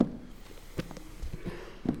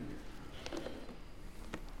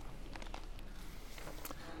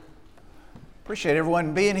Appreciate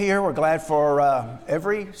everyone being here. We're glad for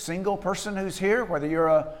every single person who's here, whether you're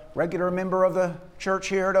a regular member of the church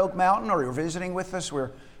here at Oak Mountain or you're visiting with us.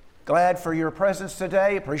 We're glad for your presence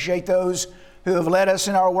today. Appreciate those who have led us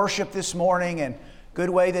in our worship this morning, and good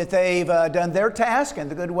way that they've done their task, and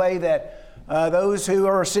the good way that those who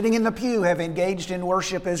are sitting in the pew have engaged in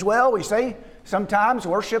worship as well. We say sometimes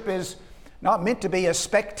worship is not meant to be a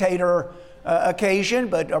spectator occasion,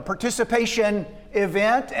 but a participation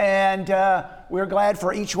event, and we're glad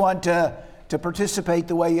for each one to participate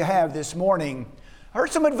the way you have this morning. I heard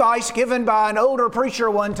some advice given by an older preacher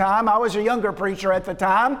one time. I was a younger preacher at the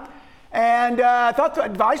time, and I thought the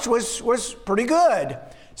advice was pretty good.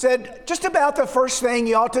 Said just about the first thing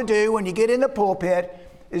you ought to do when you get in the pulpit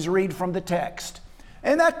is read from the text.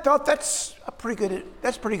 And I thought that's pretty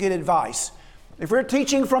good advice. If we're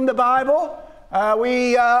teaching from the Bible,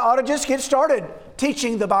 we ought to just get started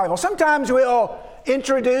teaching the Bible. Sometimes we'll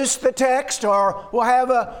introduce the text, or we'll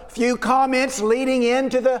have a few comments leading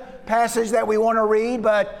into the passage that we want to read,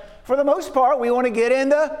 but for the most part we want to get in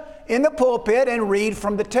the pulpit and read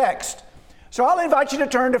from the text. So I'll invite you to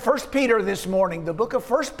turn to 1 Peter this morning, the book of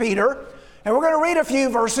 1 Peter, and we're going to read a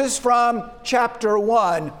few verses from chapter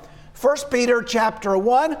 1. 1 Peter chapter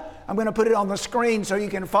 1. I'm going to put it on the screen so you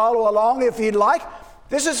can follow along if you'd like.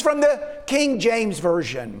 This is from the King James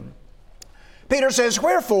Version. Peter says,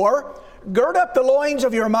 "Wherefore, gird up the loins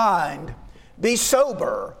of your mind, be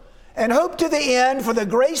sober, and hope to the end for the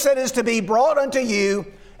grace that is to be brought unto you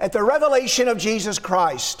at the revelation of Jesus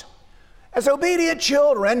Christ. As obedient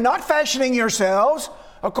children, not fashioning yourselves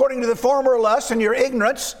according to the former lusts in your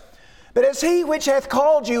ignorance, but as he which hath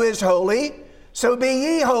called you is holy, so be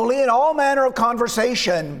ye holy in all manner of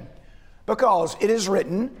conversation. Because it is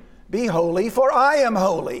written, Be holy, for I am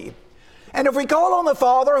holy. And if we call on the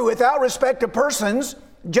Father, who without respect of persons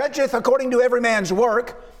judgeth according to every man's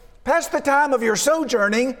work, pass the time of your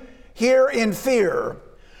sojourning here in fear.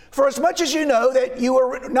 For as much as you know that you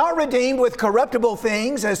were not redeemed with corruptible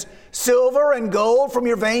things, as silver and gold from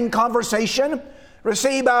your vain conversation,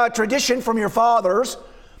 received by tradition from your fathers,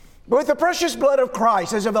 but with the precious blood of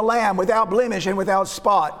Christ, as of a lamb without blemish and without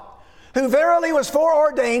spot, who verily was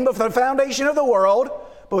foreordained before the foundation of the world,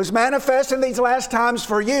 but was manifest in these last times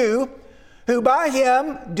for you, who by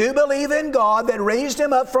him do believe in God that raised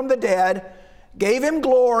him up from the dead, gave him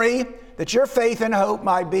glory, that your faith and hope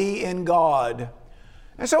might be in God."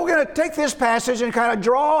 And so we're going to take this passage and kind of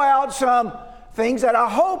draw out some things that I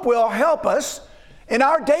hope will help us in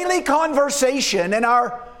our daily conversation, in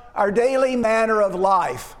our daily manner of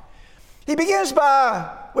life. He begins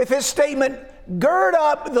with his statement, "Gird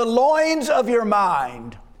up the loins of your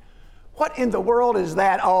mind." What in the world is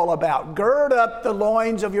that all about? Gird up the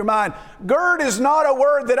loins of your mind. Gird is not a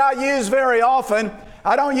word that I use very often.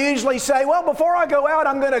 I don't usually say, well, before I go out,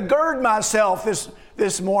 I'm going to gird myself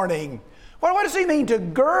this morning. Well, what does he mean to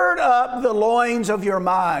gird up the loins of your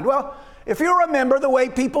mind? Well, if you remember the way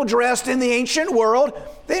people dressed in the ancient world,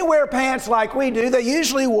 they didn't wear pants like we do. They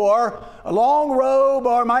usually wore a long robe,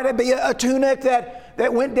 or might it be a tunic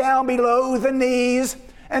that went down below the knees,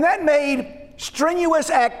 and that made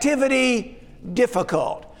strenuous activity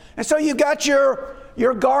difficult. And so you got your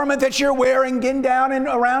garment that you're wearing getting down and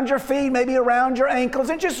around your feet, maybe around your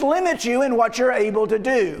ankles, and just limits you in what you're able to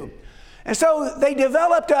do. And so they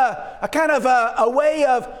developed a kind of a way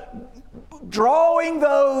of drawing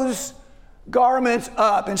those garments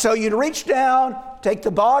up. And so you'd reach down, take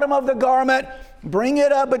the bottom of the garment, bring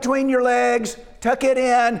it up between your legs, tuck it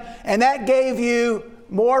in, and that gave you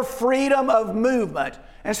more freedom of movement.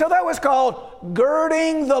 And so that was called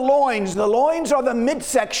girding the loins. The loins are the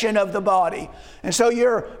midsection of the body. And so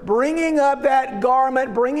you're bringing up that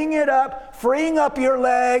garment, bringing it up, freeing up your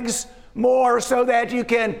legs more so that you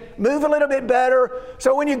can move a little bit better.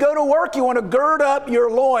 So when you go to work, you want to gird up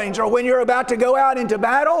your loins. Or when you're about to go out into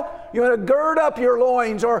battle, you want to gird up your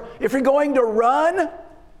loins. Or if you're going to run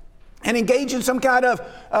and engage in some kind of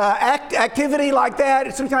activity like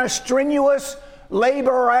that, some kind of strenuous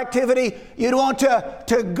labor or activity, you'd want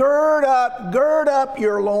to gird up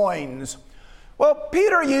your loins. Well,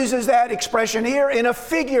 Peter uses that expression here in a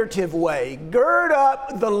figurative way. Gird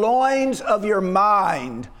up the loins of your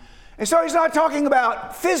mind. And so he's not talking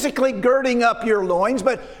about physically girding up your loins,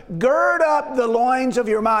 but gird up the loins of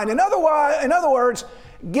your mind. In other words,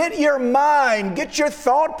 get your mind, get your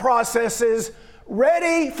thought processes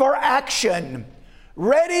ready for action,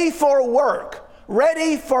 ready for work,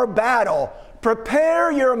 ready for battle.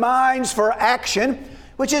 Prepare your minds for action,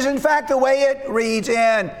 which is in fact the way it reads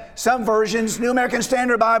in some versions. New American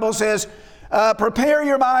Standard Bible says, prepare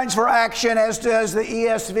your minds for action, as does the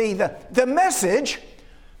ESV. The Message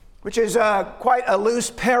which is quite a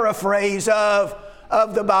loose paraphrase of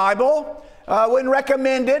the Bible. Wouldn't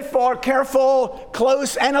recommend it for careful,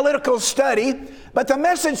 close, analytical study. But the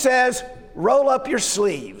message says, roll up your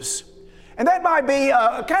sleeves. And that might be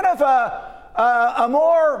kind of a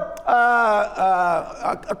more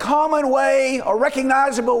common way or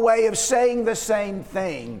recognizable way of saying the same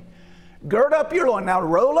thing. Gird up your loins. Now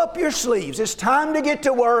roll up your sleeves. It's time to get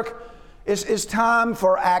to work. It's time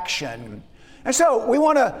for action. And so we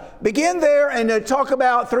want to begin there and to talk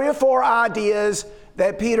about 3 or 4 ideas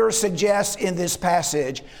that Peter suggests in this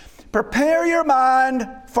passage. Prepare your mind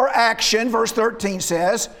for action, verse 13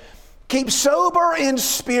 says. Keep sober in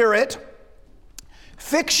spirit.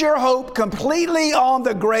 Fix your hope completely on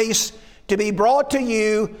the grace to be brought to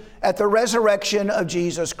you at the resurrection of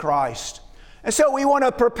Jesus Christ. And so we want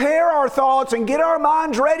to prepare our thoughts and get our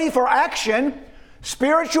minds ready for action,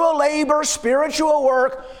 spiritual labor, spiritual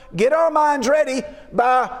work. Get our minds ready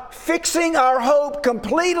by fixing our hope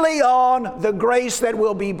completely on the grace that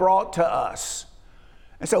will be brought to us.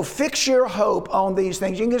 And so fix your hope on these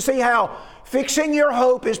things. You can see how fixing your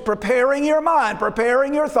hope is preparing your mind,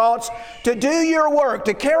 preparing your thoughts to do your work,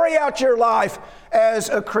 to carry out your life as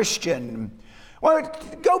a Christian. Well,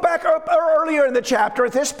 go back up earlier in the chapter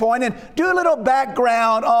at this point and do a little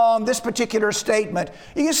background on this particular statement.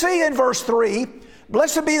 You can see in verse 3,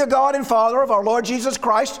 blessed be the God and Father of our Lord Jesus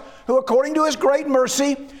Christ, who according to his great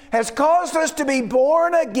mercy has caused us to be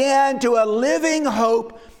born again to a living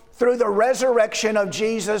hope through the resurrection of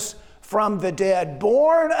Jesus from the dead.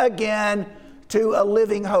 Born again to a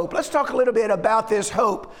living hope. Let's talk a little bit about this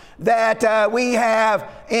hope that we have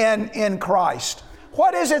in Christ.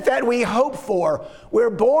 What is it that we hope for? We're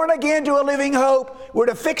born again to a living hope. We're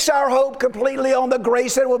to fix our hope completely on the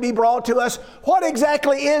grace that will be brought to us. What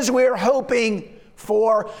exactly is we're hoping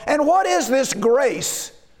for? And what is this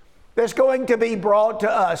grace that's going to be brought to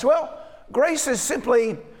us? Well, grace is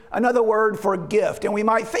simply another word for gift, and we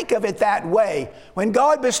might think of it that way. When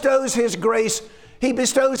God bestows his grace, he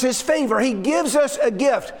bestows his favor. He gives us a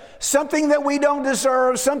gift, something that we don't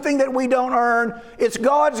deserve, something that we don't earn. It's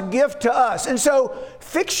God's gift to us. And so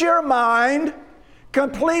fix your mind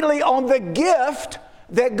completely on the gift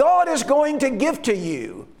that God is going to give to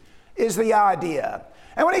you is the idea.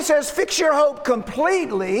 And when he says fix your hope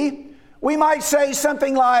completely, we might say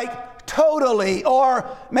something like totally or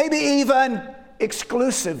maybe even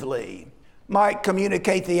exclusively might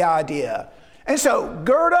communicate the idea. And so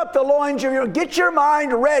gird up the loins of get your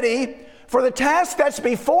mind ready for the task that's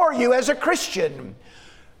before you as a Christian.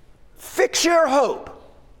 Fix your hope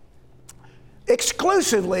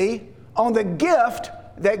exclusively on the gift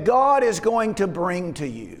that God is going to bring to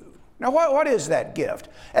you. Now, what is that gift?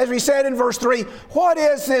 As we said in verse 3, what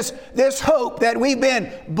is this hope that we've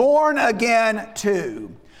been born again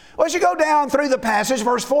to? Well, as you go down through the passage,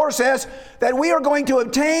 verse 4 says that we are going to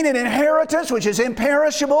obtain an inheritance which is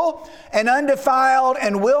imperishable and undefiled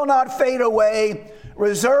and will not fade away,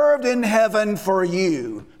 reserved in heaven for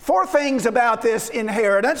you. 4 things about this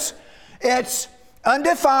inheritance. It's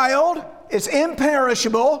undefiled, it's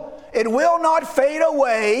imperishable, it will not fade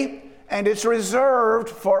away, and it's reserved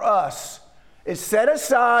for us. It's set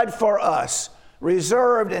aside for us,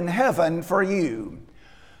 reserved in heaven for you.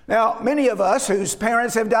 Now, many of us whose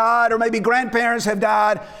parents have died or maybe grandparents have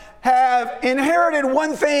died have inherited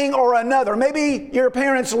one thing or another. Maybe your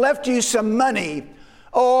parents left you some money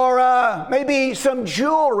or maybe some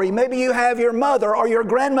jewelry. Maybe you have your mother or your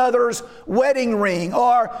grandmother's wedding ring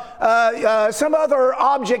or some other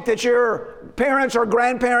object that your parents or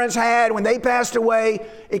grandparents had when they passed away.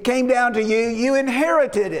 It came down to you. You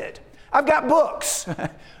inherited it. I've got books.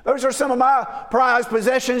 Those are some of my prized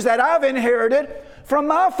possessions that I've inherited from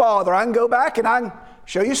my father. I can go back and I can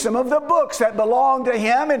show you some of the books that belong to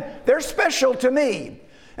him, and they're special to me.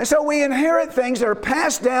 And so we inherit things that are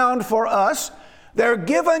passed down for us. They're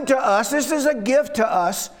given to us. This is a gift to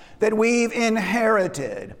us that we've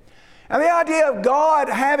inherited. And the idea of God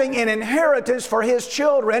having an inheritance for his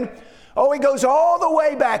children, it goes all the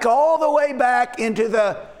way back into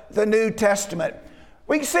the New Testament.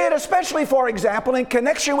 We can see it especially, for example, in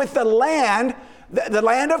connection with the land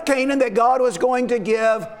of Canaan that God was going to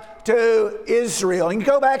give to Israel. And you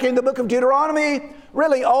go back in the book of Deuteronomy,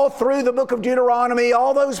 really all through the book of Deuteronomy,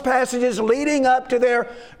 all those passages leading up to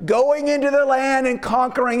their going into the land and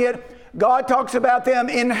conquering it, God talks about them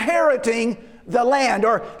inheriting the land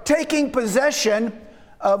or taking possession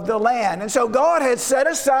of the land. And so God had set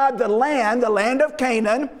aside the land of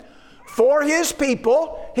Canaan, for his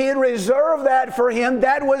people. He had reserved that for him.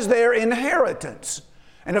 That was their inheritance.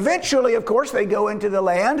 And eventually, of course, they go into the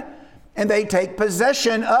land and they take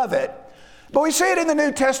possession of it. But we see it in the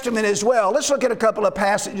New Testament as well. Let's look at a couple of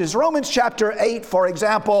passages. Romans chapter 8, for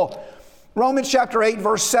example. Romans chapter 8,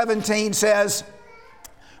 verse 17 says,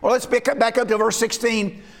 or let's back up to verse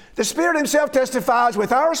 16. The Spirit Himself testifies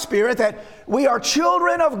with our spirit that we are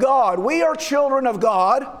children of God. We are children of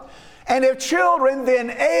God. And if children, then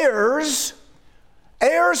heirs,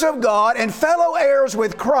 heirs of God and fellow heirs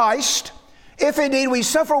with Christ, if indeed we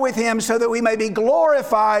suffer with Him so that we may be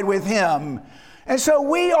glorified with Him. And so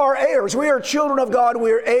we are heirs. We are children of God.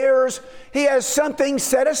 We are heirs. He has something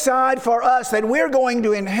set aside for us that we're going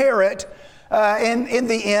to inherit in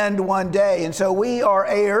the end one day. And so we are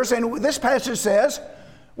heirs. And this passage says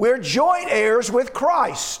we're joint heirs with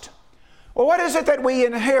Christ. Well, what is it that we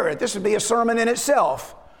inherit? This would be a sermon in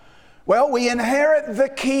itself. Well, we inherit the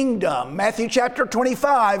kingdom. Matthew chapter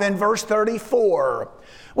 25 and verse 34.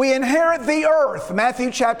 We inherit the earth. Matthew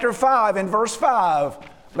chapter 5 and verse 5.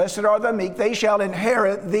 Blessed are the meek, they shall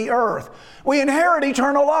inherit the earth. We inherit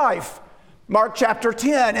eternal life. Mark chapter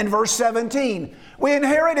 10 and verse 17. We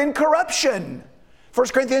inherit incorruption. 1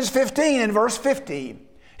 Corinthians 15 and verse 50.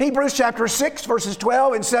 Hebrews chapter 6 verses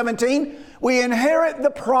 12 and 17. We inherit the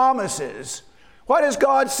promises. What has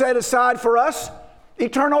God set aside for us?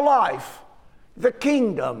 Eternal life, the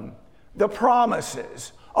kingdom, the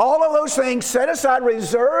promises. All of those things set aside,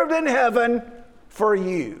 reserved in heaven for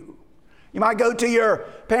you. You might go to your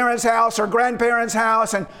parents' house or grandparents'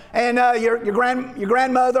 house, and your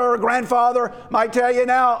grandmother or grandfather might tell you,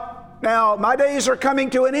 now my days are coming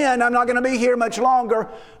to an end. I'm not going to be here much longer,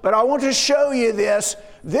 but I want to show you this.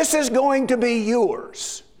 This is going to be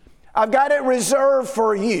yours. I've got it reserved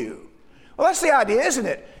for you. Well, that's the idea, isn't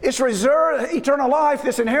it? It's reserved, eternal life,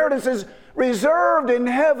 this inheritance is reserved in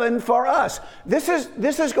heaven for us. This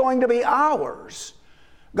is going to be ours.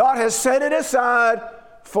 God has set it aside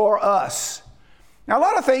for us. Now, a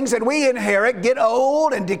lot of things that we inherit get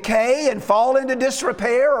old and decay and fall into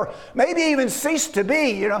disrepair, or maybe even cease to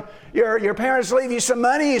be. You know, your parents leave you some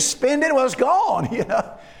money, you spend it, well, it's gone. You know,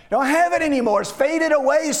 you don't have it anymore. It's faded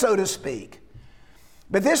away, so to speak.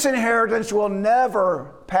 But this inheritance will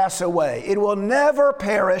never pass away. It will never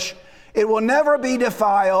perish. It will never be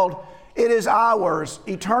defiled. It is ours,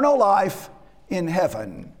 eternal life in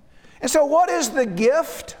heaven. And so what is the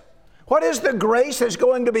gift? What is the grace that's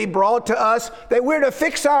going to be brought to us that we're to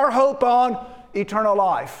fix our hope on? Eternal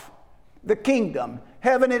life, the kingdom,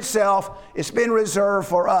 heaven itself. It's been reserved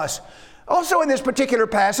for us. Also in this particular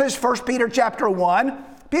passage, 1 Peter chapter 1,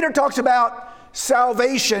 Peter talks about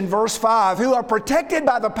salvation, verse 5, who are protected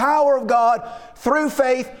by the power of God through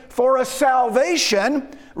faith for a salvation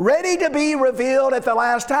ready to be revealed at the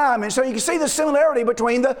last time. And so you can see the similarity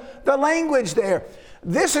between the language there.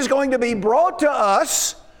 This is going to be brought to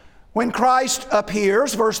us when Christ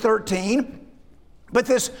appears, verse 13. But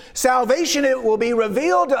this salvation, it will be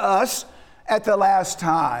revealed to us at the last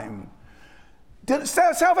time.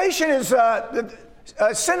 Salvation is a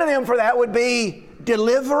synonym for that would be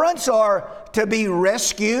deliverance or to be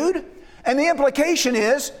rescued. And the implication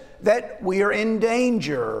is that we are in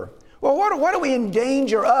danger. Well, what are we in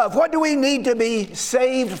danger of? What do we need to be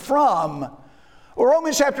saved from? Well,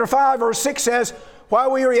 Romans chapter 5 verse 6 says,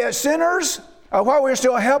 while we were yet sinners, while we were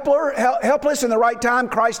still helpless in the right time,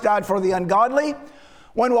 Christ died for the ungodly.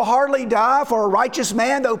 One will hardly die for a righteous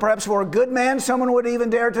man, though perhaps for a good man someone would even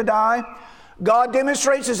dare to die. God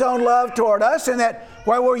demonstrates His own love toward us in that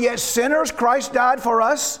while we're yet sinners, Christ died for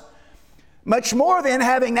us. Much more then,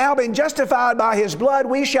 having now been justified by His blood,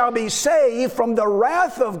 we shall be saved from the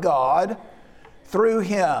wrath of God through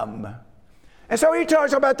Him. And so he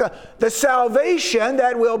talks about the salvation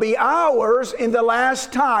that will be ours in the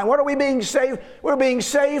last time. What are we being saved? We're being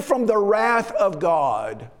saved from the wrath of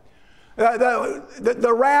God.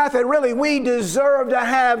 The wrath that really we deserve to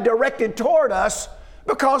have directed toward us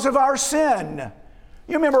because of our sin.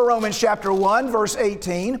 You remember Romans chapter 1, verse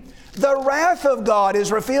 18. The wrath of God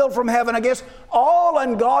is revealed from heaven against all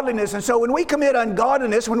ungodliness. And so when we commit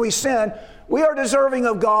ungodliness, when we sin, we are deserving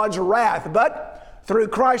of God's wrath. But through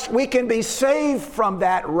Christ, we can be saved from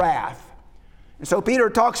that wrath. And so Peter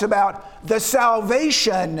talks about the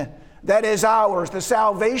salvation that is ours, the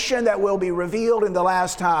salvation that will be revealed in the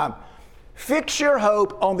last time. Fix your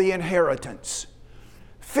hope on the inheritance.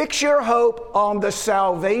 Fix your hope on the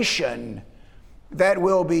salvation that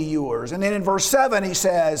will be yours. And then in verse 7 he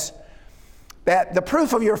says that the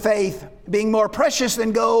proof of your faith, being more precious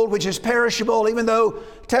than gold, which is perishable, even though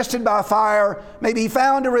tested by fire, may be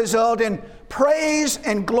found to result in praise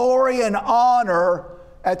and glory and honor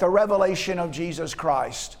at the revelation of Jesus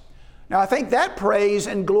Christ. Now I think that praise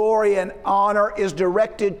and glory and honor is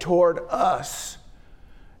directed toward us.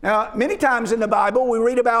 Now many times in the Bible we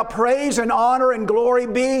read about praise and honor and glory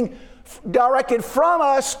being directed from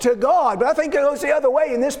us to God. But I think it goes the other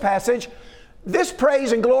way in this passage. This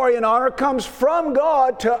praise and glory and honor comes from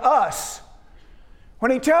God to us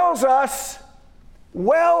when He tells us,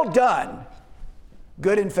 well done,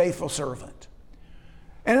 good and faithful servant.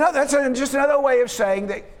 And that's just another way of saying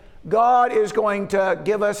that God is going to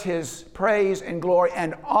give us His praise and glory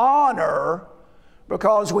and honor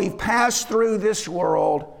because we've passed through this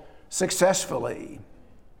world successfully.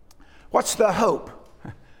 What's the hope?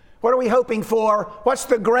 What are we hoping for? What's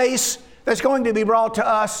the grace that's going to be brought to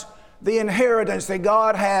us? The inheritance that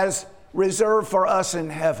God has reserved for us in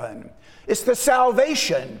heaven. It's the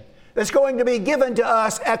salvation that's going to be given to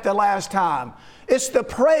us at the last time. It's the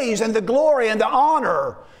praise and the glory and the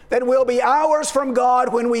honor that will be ours from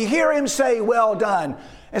God when we hear Him say, well done.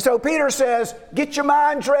 And so Peter says, get your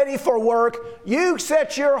minds ready for work. You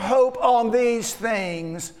set your hope on these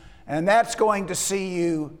things, and that's going to see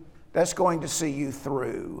you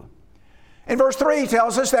through. In verse 3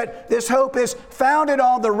 tells us that this hope is founded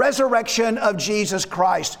on the resurrection of Jesus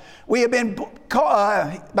Christ. We have been,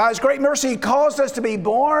 by His great mercy, He caused us to be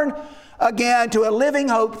born again to a living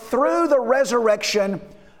hope through the resurrection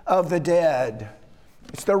of the dead.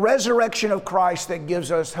 It's the resurrection of Christ that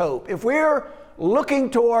gives us hope. If we're looking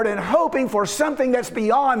toward and hoping for something that's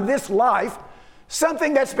beyond this life,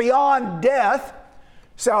 something that's beyond death,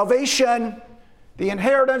 salvation, the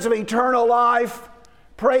inheritance of eternal life,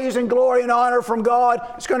 praise and glory and honor from God,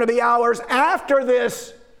 it's going to be ours after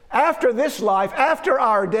this life, after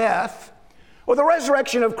our death. Well, the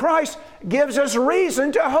resurrection of Christ gives us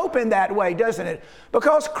reason to hope in that way, doesn't it?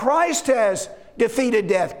 Because Christ has defeated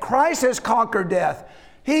death. Christ has conquered death.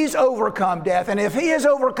 He's overcome death. And if He has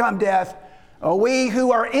overcome death, we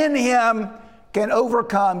who are in Him can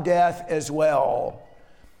overcome death as well.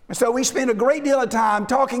 And so we spend a great deal of time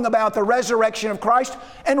talking about the resurrection of Christ,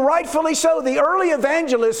 and rightfully so. The early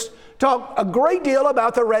evangelists talk a great deal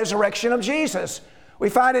about the resurrection of Jesus. We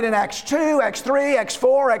find it in Acts 2, Acts 3, Acts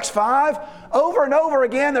 4, Acts 5. Over and over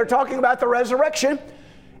again, they're talking about the resurrection.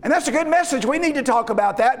 And that's a good message. We need to talk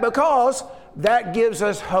about that because that gives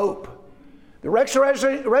us hope. The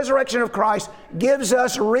resurrection of Christ gives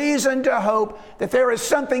us reason to hope that there is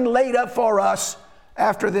something laid up for us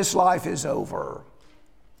after this life is over.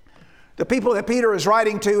 The people that Peter is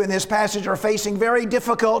writing to in this passage are facing very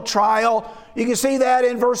difficult trial. You can see that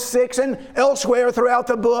in verse 6 and elsewhere throughout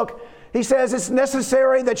the book. He says it's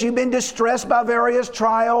necessary that you've been distressed by various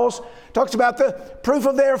trials. Talks about the proof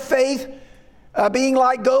of their faith being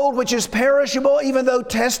like gold, which is perishable, even though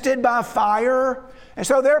tested by fire. And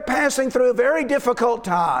so they're passing through a very difficult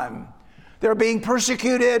time. They're being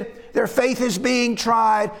persecuted. Their faith is being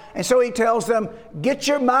tried. And so he tells them, get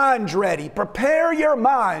your minds ready. Prepare your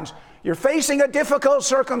minds. You're facing a difficult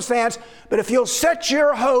circumstance, but if you'll set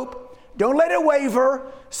your hope, don't let it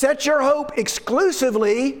waver, set your hope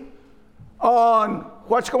exclusively on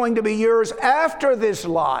what's going to be yours after this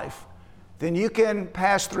life, then you can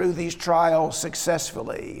pass through these trials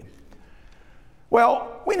successfully.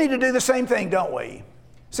 Well, we need to do the same thing, don't we?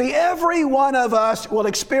 See, every one of us will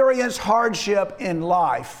experience hardship in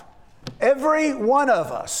life. Every one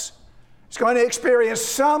of us is going to experience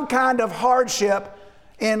some kind of hardship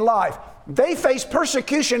in life. They face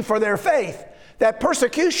persecution for their faith. That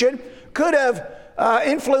persecution could have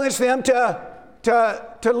influenced them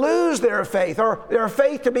to lose their faith, or their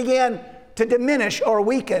faith to begin to diminish or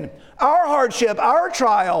weaken. Our hardship, our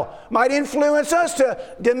trial might influence us to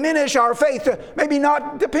diminish our faith, to maybe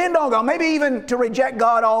not depend on God, maybe even to reject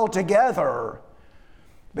God altogether.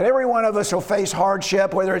 But every one of us will face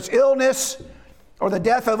hardship, whether it's illness or the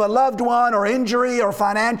death of a loved one or injury or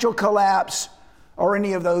financial collapse or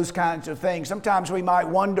any of those kinds of things. Sometimes we might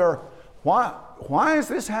wonder, why is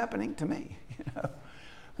this happening to me?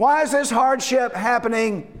 Why is this hardship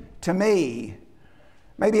happening to me?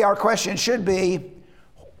 Maybe our question should be,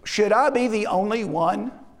 should I be the only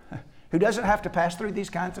one who doesn't have to pass through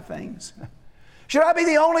these kinds of things? Should I be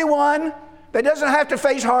the only one that doesn't have to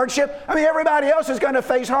face hardship? I mean, everybody else is going to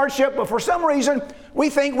face hardship, but for some reason, we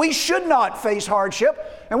think we should not face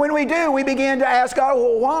hardship. And when we do, we begin to ask God,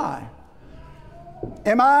 well, why?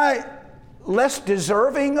 Am I less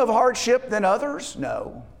deserving of hardship than others?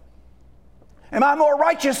 No. Am I more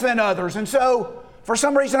righteous than others, and so for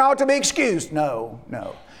some reason I ought to be excused? No.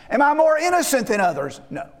 Am I more innocent than others?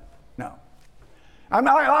 No. I'm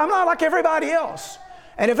not like everybody else.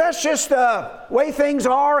 And if that's just the way things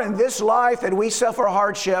are in this life, that we suffer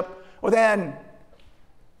hardship, well then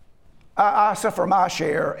I suffer my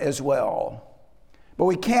share as well. But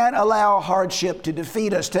we can't allow hardship to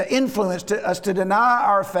defeat us, to influence us, to deny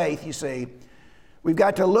our faith, you see. We've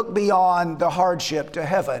got to look beyond the hardship to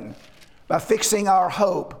heaven by fixing our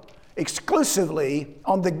hope exclusively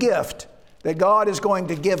on the gift that God is going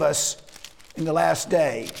to give us in the last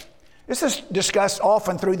day. This is discussed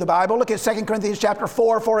often through the Bible. Look at 2 Corinthians chapter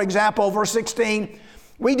 4, for example, verse 16.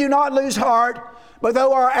 We do not lose heart, but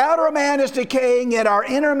though our outer man is decaying, yet our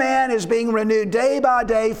inner man is being renewed day by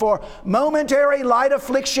day, for momentary light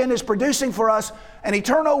affliction is producing for us an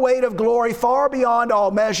eternal weight of glory far beyond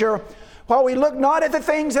all measure, while we look not at the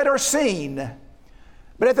things that are seen,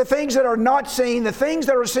 but at the things that are not seen. The things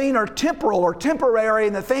that are seen are temporal or temporary,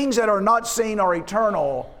 and the things that are not seen are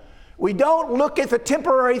eternal. We don't look at the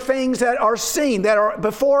temporary things that are seen, that are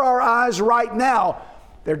before our eyes right now.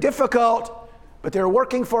 They're difficult, but they're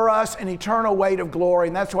working for us an eternal weight of glory,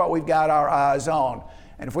 and that's what we've got our eyes on.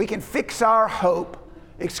 And if we can fix our hope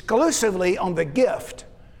exclusively on the gift,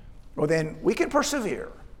 well, then we can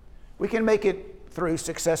persevere. We can make it through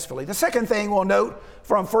successfully. The second thing we'll note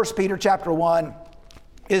from 1 Peter chapter 1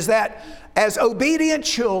 is that as obedient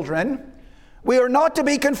children, we are not to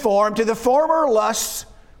be conformed to the former lusts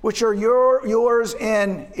which are yours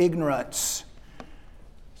in ignorance.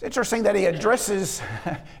 It's interesting that he addresses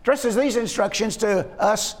these instructions to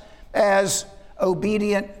us as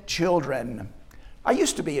obedient children. I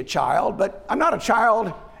used to be a child, but I'm not a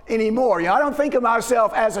child anymore. I don't think of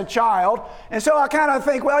myself as a child. And so I kind of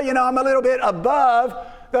think, well, I'm a little bit above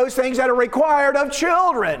those things that are required of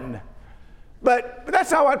children. But that's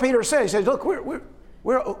not what Peter says. He says, look,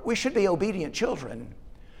 we should be obedient children.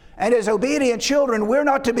 And as obedient children, we're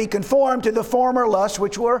not to be conformed to the former lusts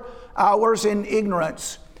which were ours in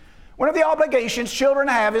ignorance. One of the obligations children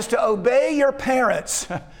have is to obey your parents.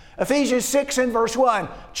 Ephesians 6 and verse 1.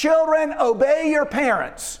 Children, obey your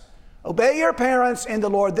parents. Obey your parents in the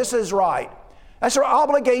Lord. This is right. That's our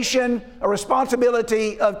obligation, a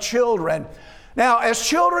responsibility of children. Now, as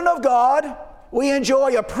children of God, we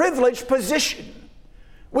enjoy a privileged position.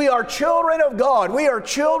 We are children of God. We are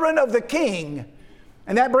children of the King.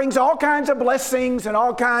 And that brings all kinds of blessings and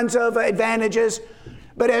all kinds of advantages.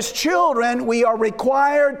 But as children, we are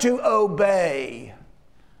required to obey.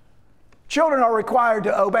 Children are required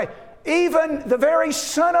to obey. Even the very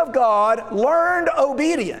Son of God learned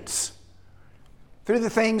obedience through the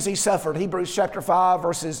things he suffered. Hebrews chapter 5,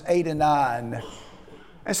 verses 8 and 9.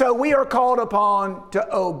 And so we are called upon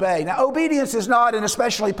to obey. Now, obedience is not an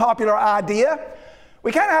especially popular idea.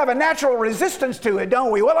 We kind of have a natural resistance to it,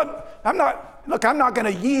 don't we? Well, I'm not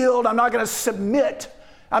going to yield. I'm not going to submit.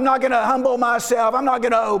 I'm not going to humble myself. I'm not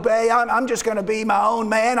going to obey. I'm just going to be my own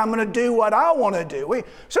man. I'm going to do what I want to do. We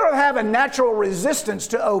sort of have a natural resistance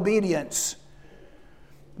to obedience.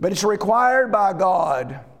 But it's required by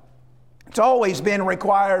God. It's always been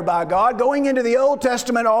required by God, going into the Old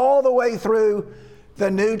Testament all the way through the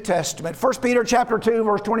New Testament. 1 Peter chapter 2,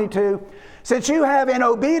 verse 22, since you have in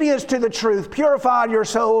obedience to the truth purified your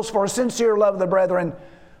souls for a sincere love of the brethren,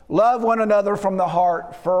 love one another from the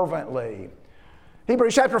heart fervently.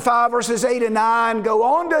 Hebrews chapter 5, verses 8 and 9 go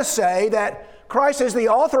on to say that Christ is the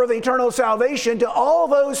author of eternal salvation to all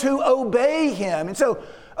those who obey him. And so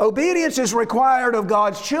obedience is required of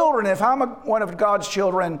God's children. If I'm one of God's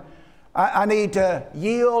children, I need to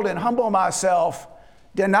yield and humble myself,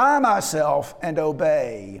 deny myself, and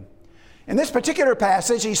obey. In this particular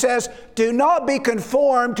passage, he says, do not be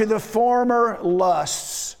conformed to the former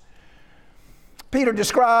lusts. Peter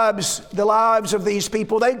describes the lives of these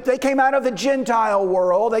people. They came out of the Gentile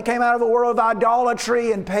world. They came out of a world of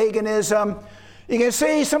idolatry and paganism. You can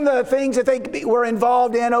see some of the things that they were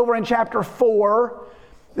involved in over in chapter 4.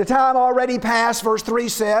 The time already past, verse 3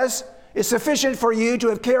 says, it's sufficient for you to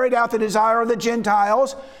have carried out the desire of the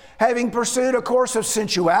Gentiles, having pursued a course of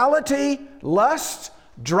sensuality, lust,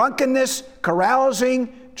 drunkenness,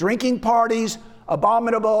 carousing, drinking parties,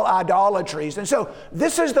 abominable idolatries. And so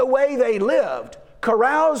this is the way they lived.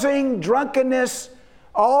 Carousing, drunkenness,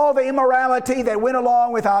 all the immorality that went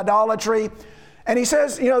along with idolatry. And he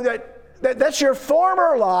says, that's your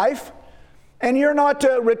former life, and you're not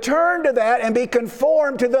to return to that and be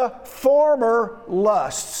conformed to the former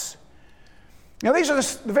lusts. Now, these are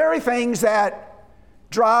the very things that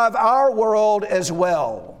drive our world as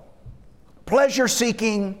well.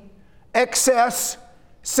 Pleasure-seeking, excess,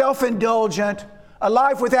 self-indulgent, a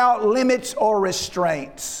life without limits or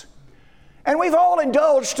restraints. And we've all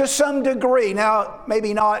indulged to some degree. Now,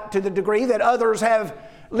 maybe not to the degree that others have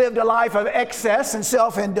lived a life of excess and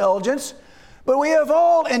self-indulgence, but we have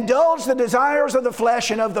all indulged the desires of the flesh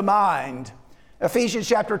and of the mind. Ephesians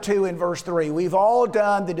chapter 2 and verse 3, we've all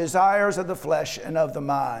done the desires of the flesh and of the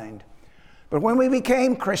mind. But when we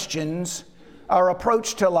became Christians, our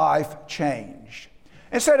approach to life changed.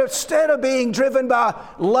 Instead of being driven by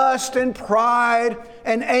lust and pride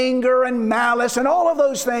and anger and malice and all of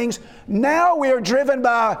those things, now we are driven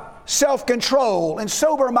by self-control and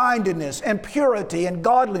sober-mindedness and purity and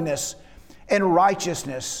godliness and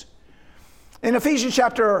righteousness. In Ephesians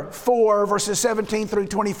chapter 4, verses 17 through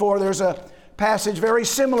 24, there's a passage very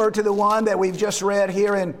similar to the one that we've just read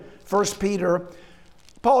here in 1 Peter.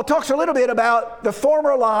 Paul talks a little bit about the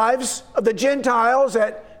former lives of the Gentiles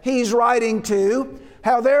that he's writing to,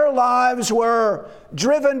 how their lives were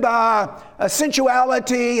driven by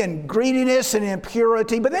sensuality and greediness and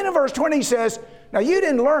impurity. But then in verse 20 he says, now you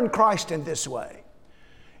didn't learn Christ in this way.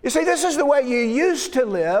 You see, this is the way you used to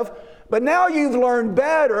live, but now you've learned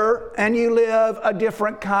better and you live a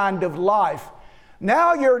different kind of life.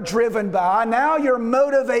 Now you're driven by, now you're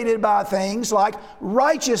motivated by things like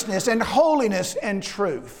righteousness and holiness and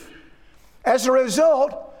truth. As a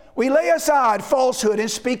result, we lay aside falsehood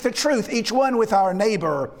and speak the truth, each one with our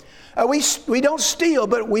neighbor. We don't steal,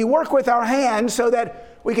 but we work with our hands so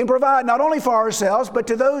that we can provide not only for ourselves, but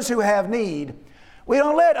to those who have need. We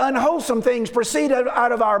don't let unwholesome things proceed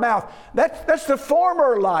out of our mouth. That's the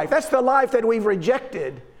former life. That's the life that we've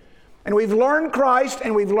rejected. And we've learned Christ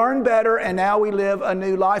and we've learned better, and now we live a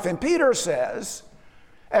new life. And Peter says,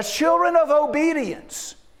 as children of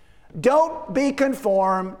obedience, don't be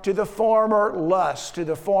conformed to the former lust, to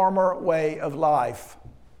the former way of life.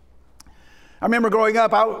 I remember growing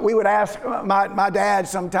up, we would ask my dad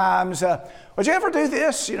sometimes, would you ever do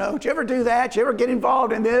this? Did you ever do that? Did you ever get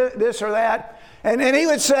involved in this or that? And he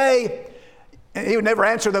would say, and he would never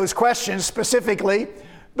answer those questions specifically,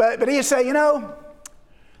 but he would say,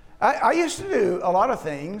 I used to do a lot of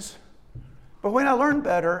things, but when I learned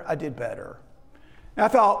better, I did better. And I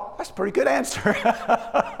thought, that's a pretty good answer.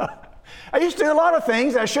 I used to do a lot of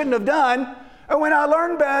things I shouldn't have done, and when I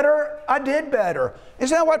learned better, I did better.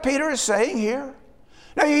 Isn't that what Peter is saying here?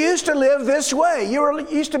 Now, you used to live this way. You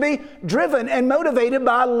used to be driven and motivated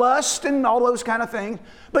by lust and all those kind of things,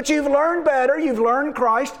 but you've learned better, you've learned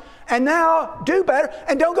Christ, and now do better,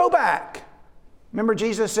 and don't go back. Remember,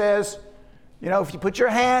 Jesus says, if you put your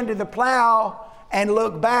hand in the plow and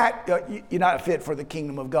look back, you're not fit for the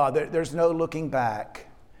kingdom of God. There's no looking back.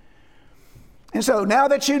 And so now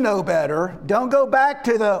that you know better, don't go back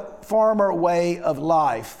to the former way of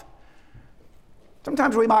life.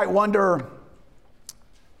 Sometimes we might wonder,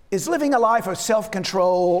 is living a life of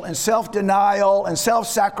self-control and self-denial and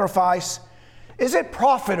self-sacrifice, is it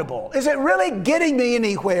profitable? Is it really getting me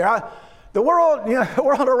anywhere? The world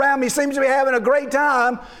around me seems to be having a great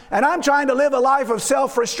time, and I'm trying to live a life of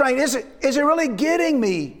self-restraint. Is it really getting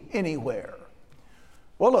me anywhere?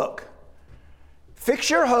 Well, look, fix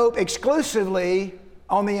your hope exclusively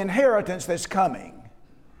on the inheritance that's coming.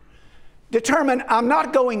 Determine, I'm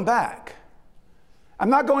not going back. I'm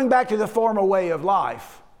not going back to the former way of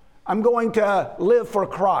life. I'm going to live for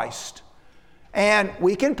Christ. And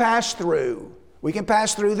we can pass through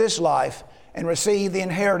this life and receive the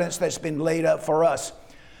inheritance that's been laid up for us.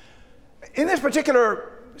 In this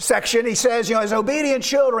particular section, he says, as obedient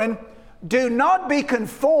children, do not be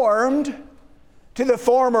conformed to the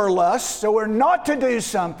former lusts. So we're not to do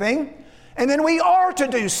something, and then we are to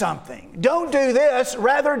do something. Don't do this,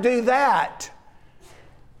 rather do that.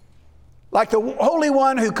 Like the Holy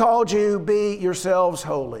One who called you, be yourselves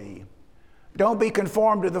holy. Don't be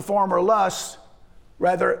conformed to the former lusts,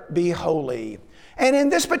 rather be holy. And in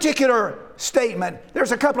this particular statement,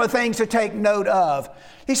 there's a couple of things to take note of.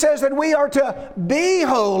 He says that we are to be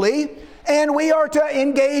holy and we are to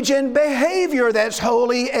engage in behavior that's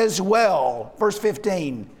holy as well. Verse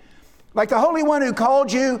 15, like the Holy One who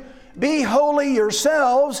called you, be holy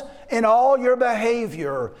yourselves in all your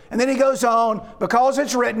behavior. And then he goes on, because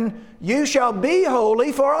it's written, you shall be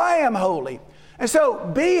holy, for I am holy. And so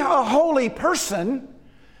be a holy person.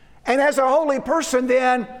 And as a holy person,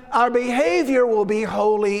 then our behavior will be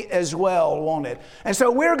holy as well, won't it? And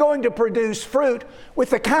so we're going to produce fruit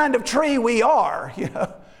with the kind of tree we are.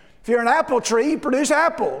 If you're an apple tree, you produce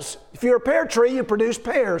apples. If you're a pear tree, you produce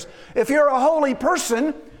pears. If you're a holy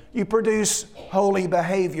person, you produce holy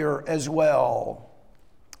behavior as well.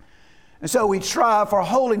 And so we strive for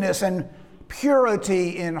holiness and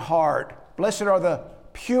purity in heart. Blessed are the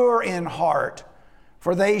pure in heart,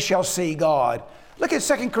 for they shall see God. Look at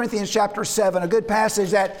 2 Corinthians chapter 7, a good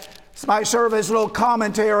passage that might serve as a little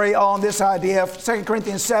commentary on this idea. 2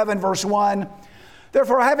 Corinthians 7, verse 1.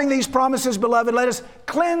 Therefore, having these promises, beloved, let us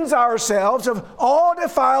cleanse ourselves of all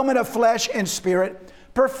defilement of flesh and spirit,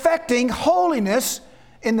 perfecting holiness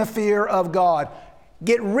in the fear of God.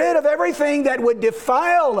 Get rid of everything that would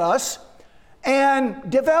defile us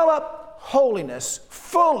and develop holiness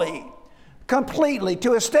fully, completely,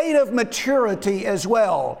 to a state of maturity as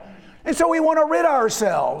well. And so we want to rid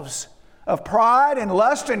ourselves of pride and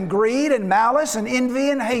lust and greed and malice and envy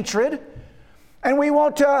and hatred. And we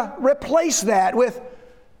want to replace that with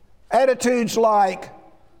attitudes like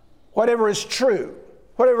whatever is true,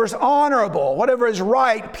 whatever is honorable, whatever is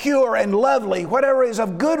right, pure, and lovely, whatever is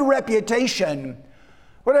of good reputation,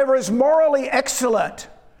 whatever is morally excellent,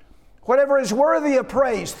 whatever is worthy of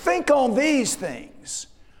praise. Think on these things.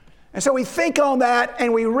 And so we think on that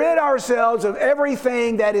and we rid ourselves of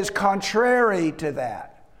everything that is contrary to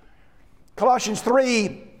that. Colossians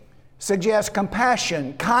 3 suggests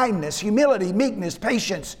compassion, kindness, humility, meekness,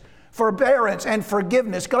 patience, forbearance, and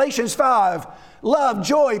forgiveness. Galatians 5, love,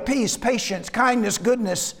 joy, peace, patience, kindness,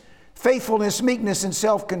 goodness, faithfulness, meekness, and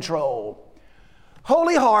self-control.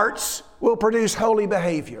 Holy hearts will produce holy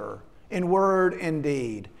behavior in word and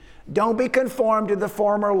deed. Don't be conformed to the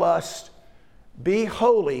former lust. Be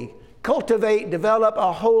holy. Cultivate, develop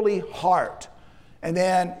a holy heart. And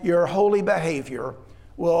then your holy behavior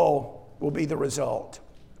will be the result.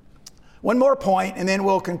 One more point, and then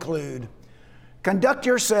we'll conclude. Conduct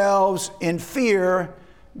yourselves in fear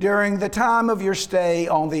during the time of your stay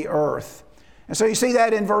on the earth. And so you see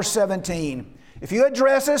that in verse 17. If you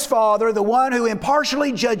address as Father, the one who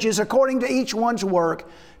impartially judges according to each one's work,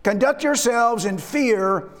 conduct yourselves in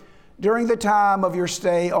fear during the time of your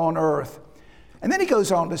stay on earth. And then he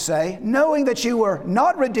goes on to say, knowing that you were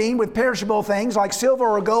not redeemed with perishable things like silver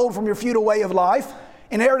or gold from your futile way of life,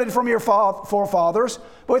 inherited from your forefathers,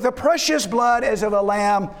 but with the precious blood as of a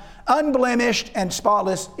lamb, unblemished and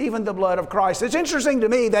spotless, even the blood of Christ. It's interesting to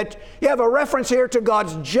me that you have a reference here to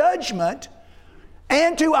God's judgment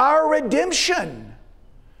and to our redemption.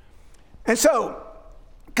 And so,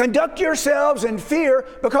 conduct yourselves in fear,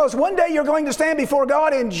 because one day you're going to stand before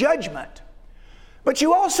God in judgment. But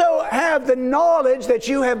you also have the knowledge that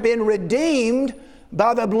you have been redeemed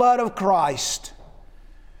by the blood of Christ.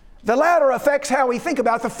 The latter affects how we think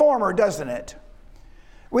about the former, doesn't it?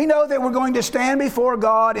 We know that we're going to stand before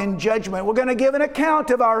God in judgment. We're going to give an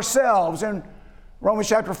account of ourselves, and Romans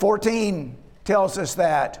chapter 14 tells us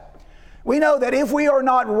that. We know that if we are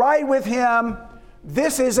not right with Him,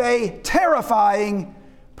 this is a terrifying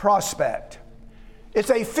prospect.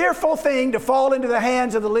 It's a fearful thing to fall into the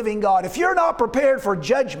hands of the living God. If you're not prepared for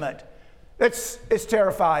judgment, it's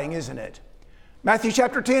terrifying, isn't it? Matthew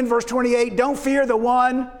chapter 10, verse 28, don't fear the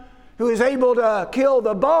one who is able to kill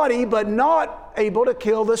the body, but not able to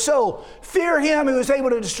kill the soul. Fear him who is able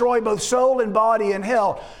to destroy both soul and body in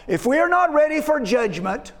hell. If we are not ready for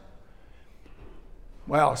judgment,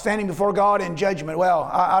 standing before God in judgment,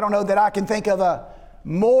 I don't know that I can think of a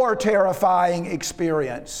more terrifying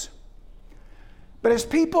experience. But as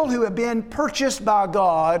people who have been purchased by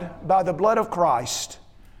God by the blood of Christ,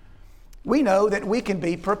 we know that we can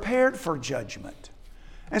be prepared for judgment.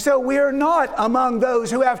 And so we're not among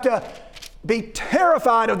those who have to be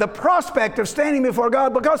terrified of the prospect of standing before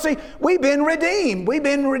God, because, see, we've been redeemed. We've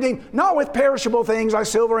been redeemed not with perishable things like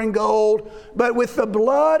silver and gold, but with the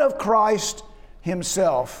blood of Christ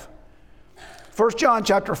Himself. 1 John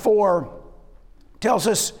chapter 4 tells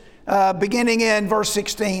us, beginning in verse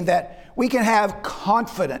 16, that we can have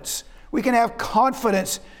confidence. We can have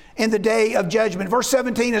confidence in the day of judgment. Verse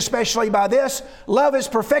 17, especially by this, love is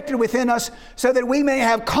perfected within us so that we may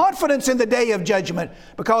have confidence in the day of judgment,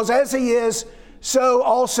 because as He is, so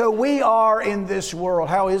also we are in this world.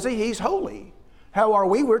 How is He? He's holy. How are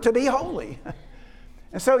we? We're to be holy.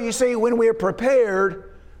 And so you see, when we're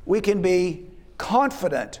prepared, we can be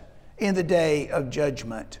confident in the day of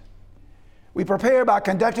judgment. We prepare by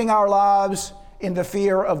conducting our lives in the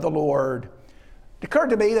fear of the Lord. It occurred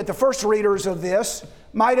to me that the first readers of this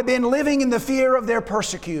might have been living in the fear of their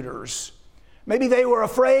persecutors. Maybe they were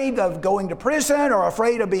afraid of going to prison, or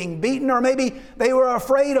afraid of being beaten, or maybe they were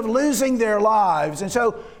afraid of losing their lives. And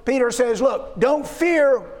so Peter says, look, don't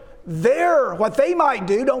fear what they might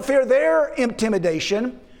do. Don't fear their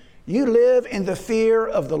intimidation. You live in the fear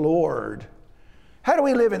of the Lord. How do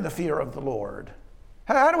we live in the fear of the Lord?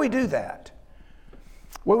 How do we do that?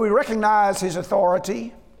 Well, we recognize His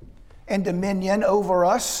authority and dominion over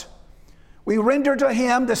us. We render to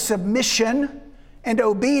Him the submission and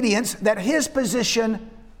obedience that His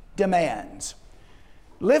position demands.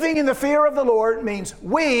 Living in the fear of the Lord means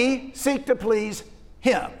we seek to please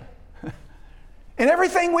Him. In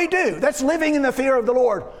everything we do, that's living in the fear of the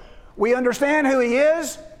Lord. We understand who He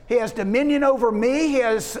is. He has dominion over me. He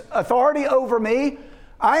has authority over me.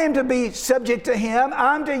 I am to be subject to Him.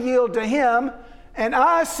 I'm to yield to Him. And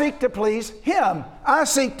I seek to please Him. I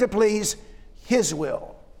seek to please His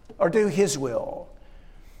will, or do His will.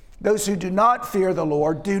 Those who do not fear the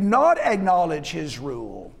Lord do not acknowledge His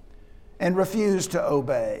rule and refuse to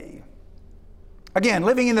obey. Again,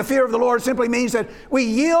 living in the fear of the Lord simply means that we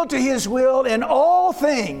yield to His will in all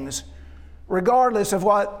things regardless of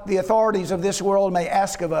what the authorities of this world may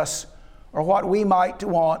ask of us or what we might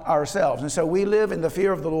want ourselves. And so we live in the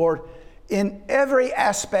fear of the Lord in every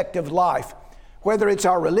aspect of life, whether it's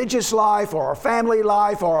our religious life or our family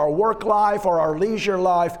life or our work life or our leisure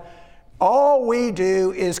life. All we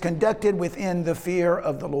do is conducted within the fear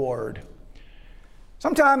of the Lord.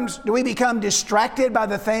 Sometimes do we become distracted by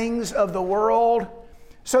the things of the world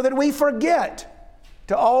so that we forget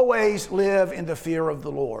to always live in the fear of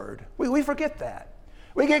the Lord. We forget that.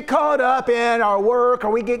 We get caught up in our work,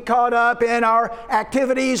 or we get caught up in our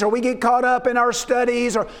activities, or we get caught up in our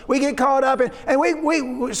studies, or we get caught up in,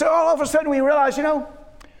 and so all of a sudden we realize,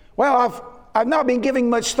 I've not been giving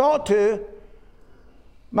much thought to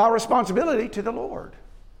my responsibility to the Lord.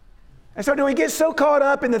 And so do we get so caught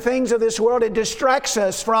up in the things of this world, it distracts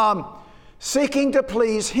us from seeking to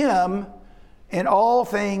please Him in all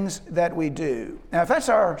things that we do. Now, if that's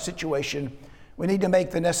our situation, we need to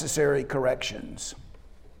make the necessary corrections.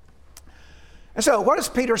 And so, what does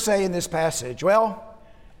Peter say in this passage? Well,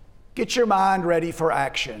 get your mind ready for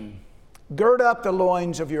action. Gird up the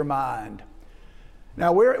loins of your mind.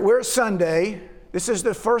 Now, we're at Sunday. This is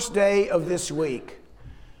the first day of this week.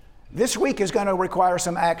 This week is going to require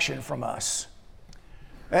some action from us.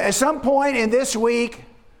 At some point in this week,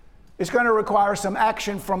 it's going to require some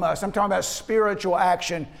action from us. I'm talking about spiritual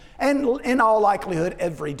action, and in all likelihood,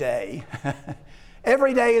 every day.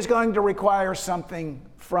 Every day is going to require something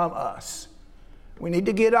from us. We need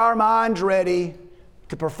to get our minds ready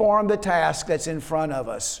to perform the task that's in front of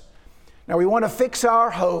us. Now, we want to fix our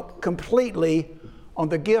hope completely on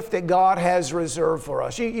the gift that God has reserved for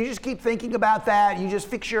us. You just keep thinking about that. You just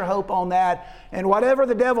fix your hope on that. And whatever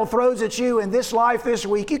the devil throws at you in this life this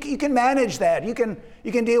week, you can manage that. You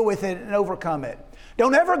can deal with it and overcome it.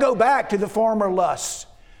 Don't ever go back to the former lusts.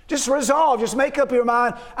 Just resolve, just make up your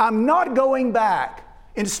mind, I'm not going back.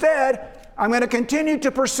 Instead, I'm going to continue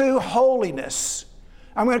to pursue holiness.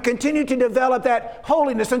 I'm going to continue to develop that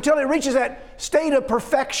holiness until it reaches that state of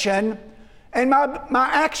perfection, and my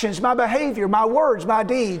actions, my behavior, my words, my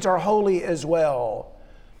deeds are holy as well.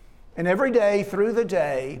 And every day through the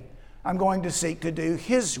day, I'm going to seek to do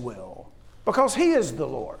His will, because He is the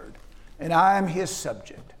Lord and I am His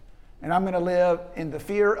subject. And I'm going to live in the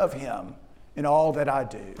fear of Him in all that I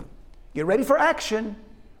do. Get ready for action.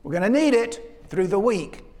 We're going to need it through the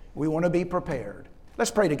week. We want to be prepared.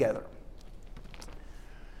 Let's pray together.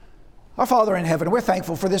 Our Father in heaven, we're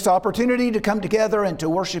thankful for this opportunity to come together and to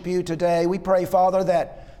worship You today. We pray, Father,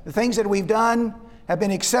 that the things that we've done have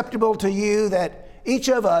been acceptable to You, that each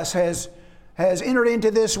of us has entered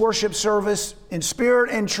into this worship service in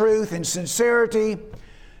spirit and truth and sincerity,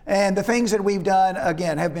 and the things that we've done,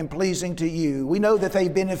 again, have been pleasing to You. We know that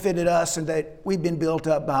they've benefited us and that we've been built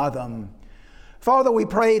up by them. Father, we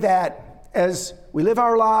pray that as we live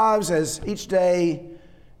our lives, as each day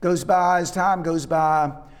goes by, as time goes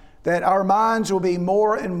by, that our minds will be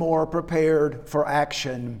more and more prepared for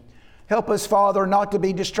action. Help us, Father, not to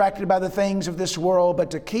be distracted by the things of this world,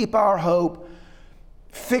 but to keep our hope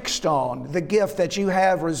fixed on the gift that You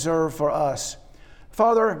have reserved for us.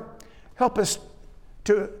 Father, help us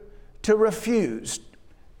to refuse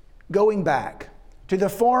going back to the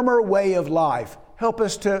former way of life. Help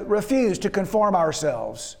us to refuse to conform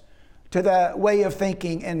ourselves to the way of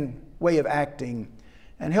thinking and way of acting.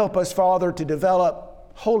 And help us, Father, to develop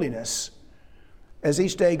holiness as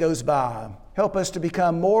each day goes by. Help us to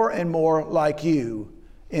become more and more like You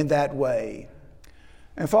in that way.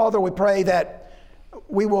 And Father, we pray that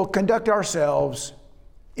we will conduct ourselves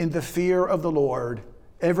in the fear of the Lord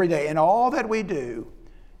every day in all that we do,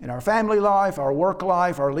 in our family life, our work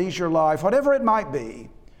life, our leisure life, whatever it might be,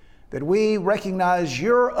 that we recognize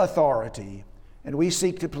Your authority and we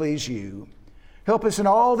seek to please You. Help us in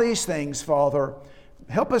all these things, Father.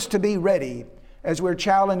 Help us to be ready as we're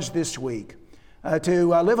challenged this week to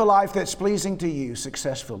live a life that's pleasing to You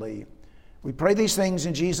successfully. We pray these things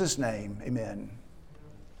in Jesus' name. Amen.